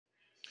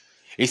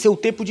Em seu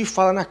tempo de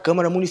fala na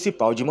Câmara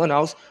Municipal de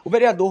Manaus, o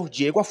vereador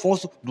Diego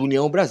Afonso, do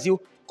União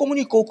Brasil,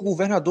 comunicou que o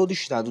governador do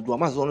estado do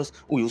Amazonas,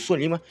 Wilson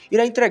Lima,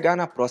 irá entregar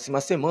na próxima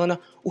semana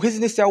o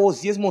Residencial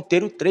Ozias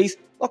Monteiro 3,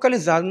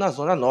 localizado na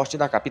zona norte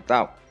da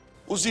capital.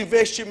 Os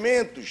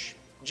investimentos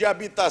de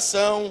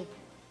habitação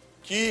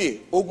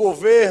que o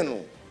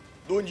governo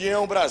do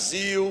União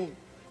Brasil,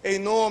 em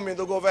nome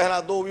do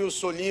governador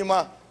Wilson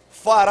Lima,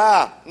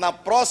 fará na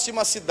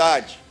próxima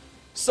cidade.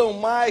 São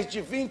mais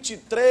de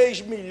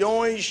 23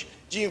 milhões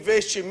de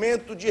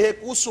investimento de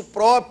recurso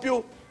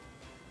próprio,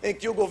 em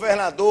que o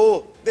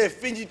governador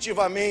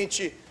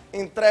definitivamente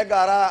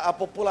entregará à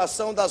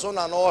população da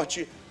Zona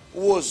Norte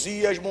o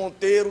Ozias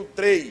Monteiro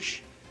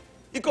 3.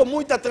 E com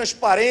muita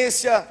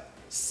transparência,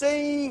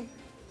 sem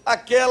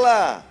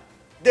aquela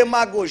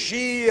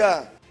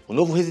demagogia. O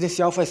novo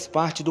residencial faz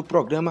parte do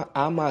programa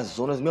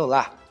Amazonas Meu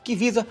Lar, que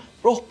visa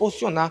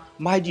proporcionar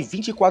mais de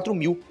 24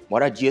 mil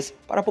moradias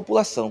para a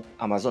população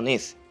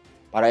amazonense.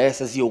 Para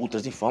essas e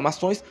outras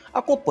informações,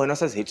 acompanhe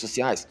nossas redes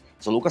sociais.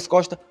 Sou Lucas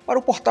Costa para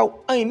o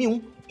portal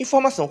AM1,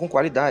 informação com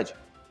qualidade.